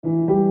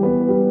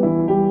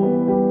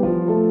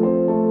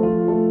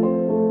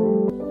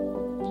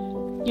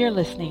You're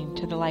listening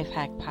to the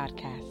LifeHack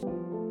Podcast.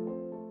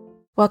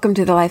 Welcome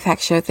to the LifeHack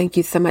Show. Thank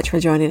you so much for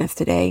joining us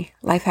today.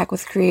 LifeHack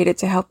was created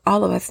to help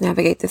all of us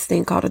navigate this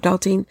thing called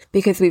adulting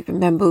because we've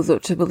been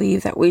bamboozled to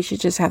believe that we should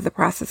just have the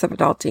process of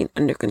adulting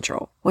under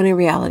control. When in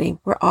reality,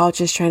 we're all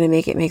just trying to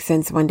make it make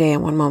sense one day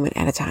and one moment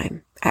at a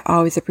time. I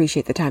always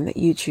appreciate the time that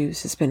you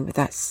choose to spend with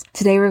us.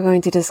 Today, we're going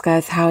to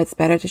discuss how it's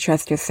better to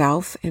trust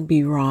yourself and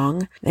be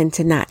wrong than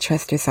to not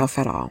trust yourself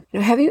at all.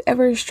 Now, have you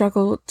ever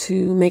struggled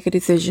to make a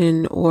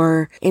decision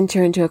or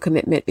enter into a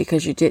commitment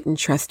because you didn't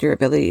trust your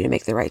ability to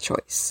make the right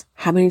choice?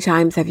 How many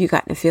times have you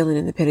gotten a feeling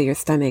in the pit of your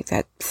stomach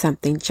that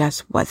something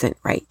just wasn't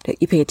right? Did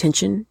you pay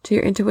attention to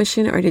your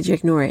intuition or did you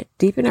ignore it?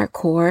 Deep in our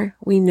core,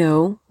 we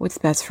know what's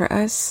best for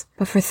us,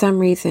 but for some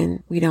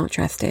reason, we don't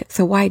trust it.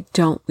 So why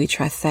don't we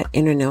trust that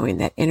inner knowing,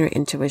 that inner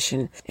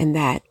intuition, and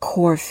that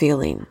core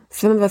feeling?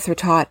 Some of us were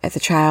taught as a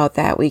child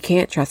that we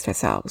can't trust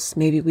ourselves.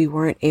 Maybe we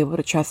weren't able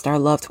to trust our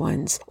loved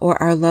ones,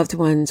 or our loved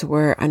ones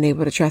were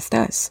unable to trust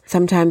us.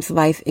 Sometimes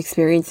life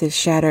experiences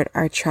shattered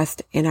our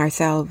trust in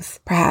ourselves.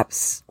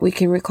 Perhaps we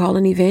can recall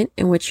an event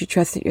in which you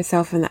trusted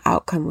yourself and the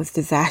outcome was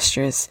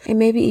disastrous and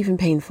maybe even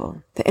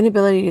painful. The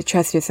inability to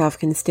trust yourself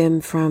can stem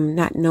from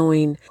not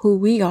knowing who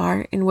we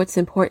are and what's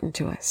important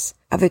to us.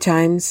 Other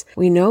times,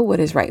 we know what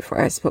is right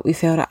for us, but we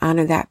fail to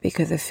honor that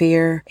because of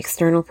fear,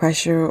 external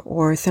pressure,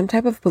 or some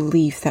type of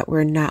belief that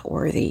we're not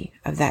worthy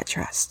of that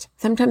trust.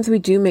 Sometimes we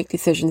do make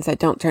decisions that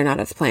don't turn out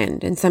as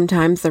planned, and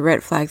sometimes the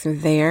red flags are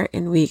there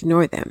and we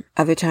ignore them.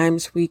 Other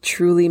times, we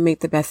truly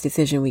make the best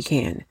decision we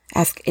can.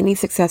 Ask any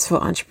successful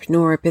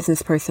entrepreneur or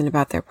business person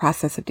about their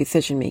process of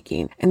decision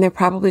making, and they're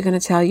probably going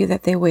to tell you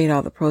that they weighed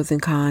all the pros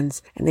and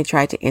cons and they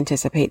tried to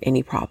anticipate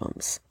any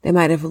problems. They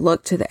might have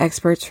looked to the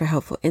experts for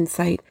helpful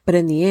insight, but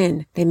in the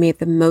end, they made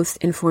the most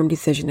informed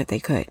decision that they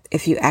could.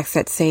 If you ask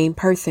that same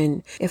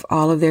person if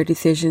all of their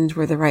decisions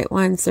were the right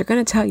ones, they're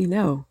going to tell you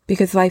no,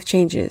 because life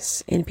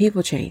changes and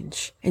people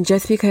change. And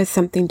just because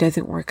something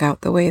doesn't work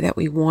out the way that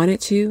we want it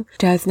to,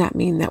 does not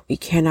mean that we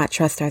cannot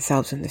trust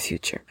ourselves in the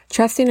future.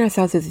 Trusting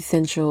ourselves is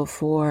essential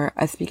for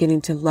us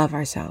beginning to love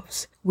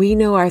ourselves. We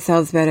know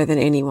ourselves better than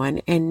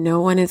anyone, and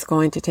no one is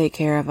going to take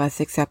care of us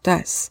except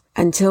us.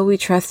 Until we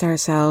trust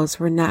ourselves,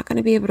 we're not going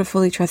to be able to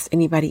fully trust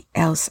anybody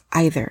else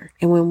either.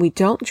 And when we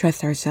don't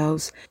trust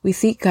ourselves, we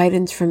seek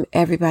guidance from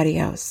everybody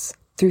else.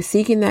 Through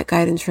seeking that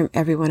guidance from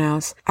everyone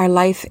else, our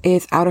life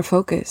is out of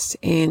focus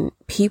and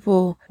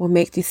people will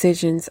make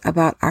decisions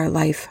about our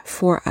life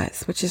for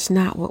us, which is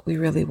not what we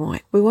really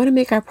want. We want to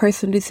make our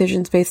personal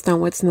decisions based on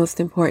what's most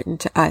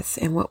important to us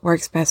and what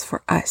works best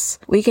for us.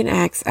 We can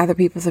ask other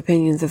people's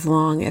opinions as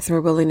long as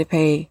we're willing to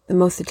pay the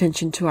most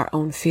attention to our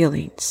own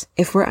feelings.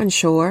 If we're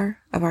unsure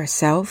of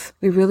ourselves,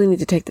 we really need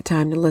to take the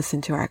time to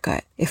listen to our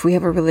gut. If we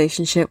have a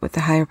relationship with the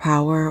higher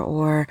power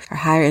or our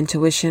higher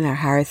intuition, our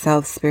higher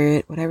self,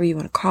 spirit, whatever you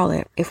want to call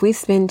it, if we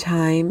spend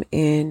time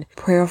in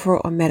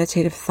prayerful or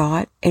meditative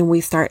thought and we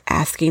start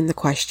asking the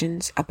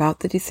questions about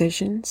the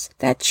decisions,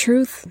 that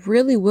truth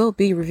really will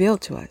be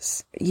revealed to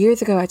us.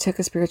 Years ago, I took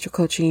a spiritual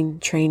coaching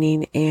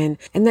training, and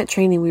in that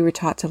training, we were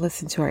taught to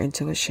listen to our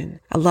intuition.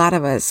 A lot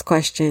of us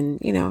question,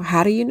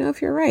 how do you know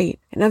if you're right?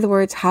 In other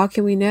words, how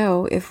can we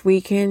know if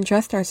we can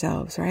trust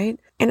ourselves, right?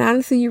 And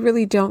honestly, you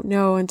really don't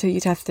know until you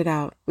test it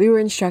out. We were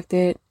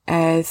instructed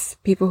as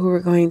people who were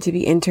going to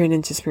be entering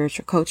into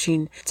spiritual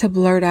coaching to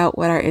blurt out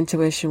what our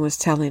intuition was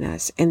telling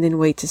us and then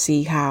wait to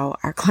see how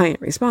our client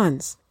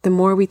responds. The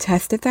more we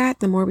tested that,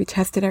 the more we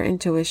tested our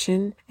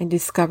intuition and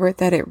discovered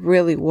that it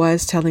really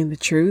was telling the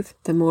truth,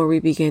 the more we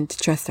begin to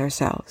trust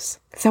ourselves.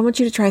 So I want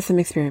you to try some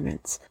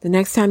experiments. The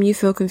next time you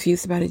feel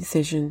confused about a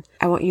decision,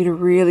 I want you to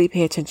really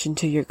pay attention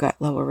to your gut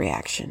level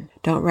reaction.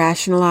 Don't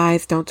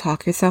rationalize. Don't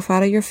talk yourself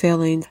out of your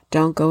feelings.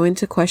 Don't go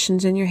into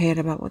questions in your head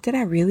about, well, did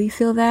I really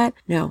feel that?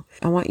 No,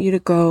 I want you to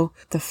go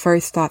the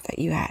first thought that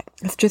you had.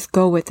 Let's just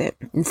go with it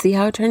and see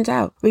how it turns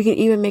out. We can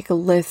even make a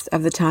list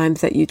of the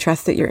times that you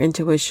trusted your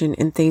intuition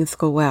and things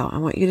go well. I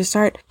want you to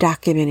start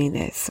documenting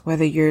this,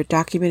 whether you're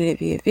documenting it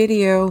via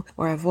video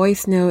or a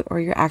voice note or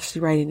you're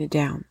actually writing it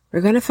down.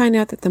 We're going to find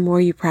out that the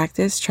more you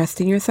practice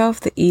trusting yourself,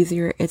 the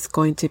easier it's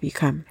going to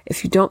become.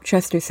 If you don't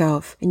trust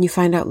yourself and you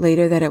find out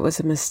later that it was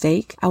a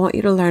mistake, I want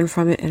you to learn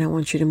from it and I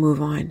want you to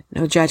move on.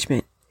 No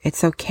judgment.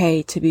 It's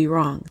okay to be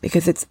wrong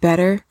because it's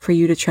better for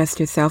you to trust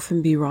yourself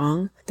and be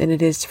wrong than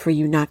it is for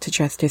you not to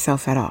trust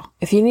yourself at all.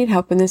 If you need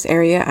help in this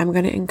area, I'm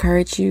going to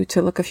encourage you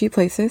to look a few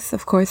places.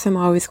 Of course, I'm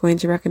always going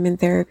to recommend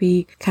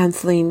therapy,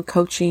 counseling,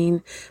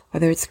 coaching,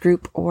 whether it's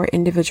group or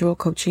individual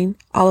coaching.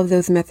 All of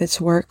those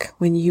methods work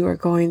when you are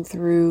going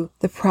through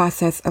the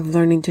process of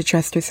learning to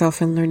trust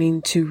yourself and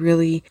learning to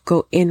really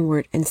go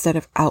inward instead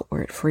of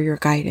outward for your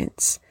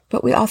guidance.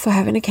 But we also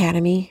have an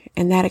academy,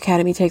 and that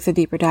academy takes a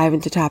deeper dive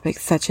into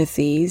topics such as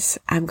these.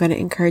 I'm going to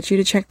encourage you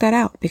to check that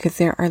out because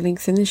there are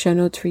links in the show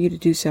notes for you to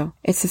do so.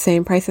 It's the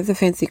same price as a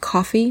fancy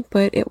coffee,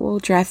 but it will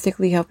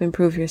drastically help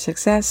improve your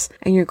success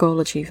and your goal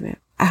achievement.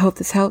 I hope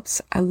this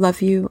helps. I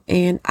love you,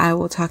 and I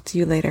will talk to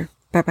you later.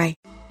 Bye-bye.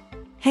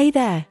 Hey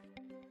there.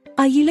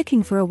 Are you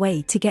looking for a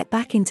way to get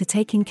back into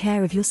taking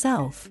care of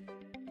yourself?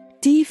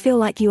 Do you feel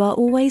like you are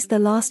always the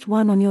last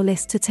one on your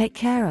list to take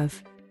care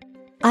of?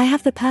 I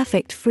have the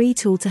perfect free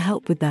tool to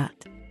help with that.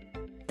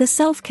 The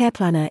Self-Care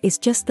Planner is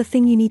just the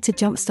thing you need to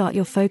jumpstart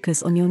your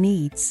focus on your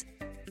needs.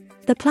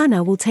 The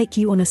planner will take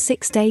you on a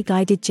 6-day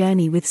guided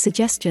journey with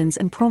suggestions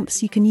and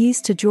prompts you can use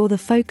to draw the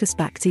focus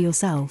back to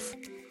yourself.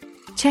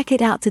 Check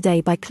it out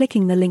today by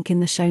clicking the link in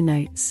the show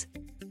notes.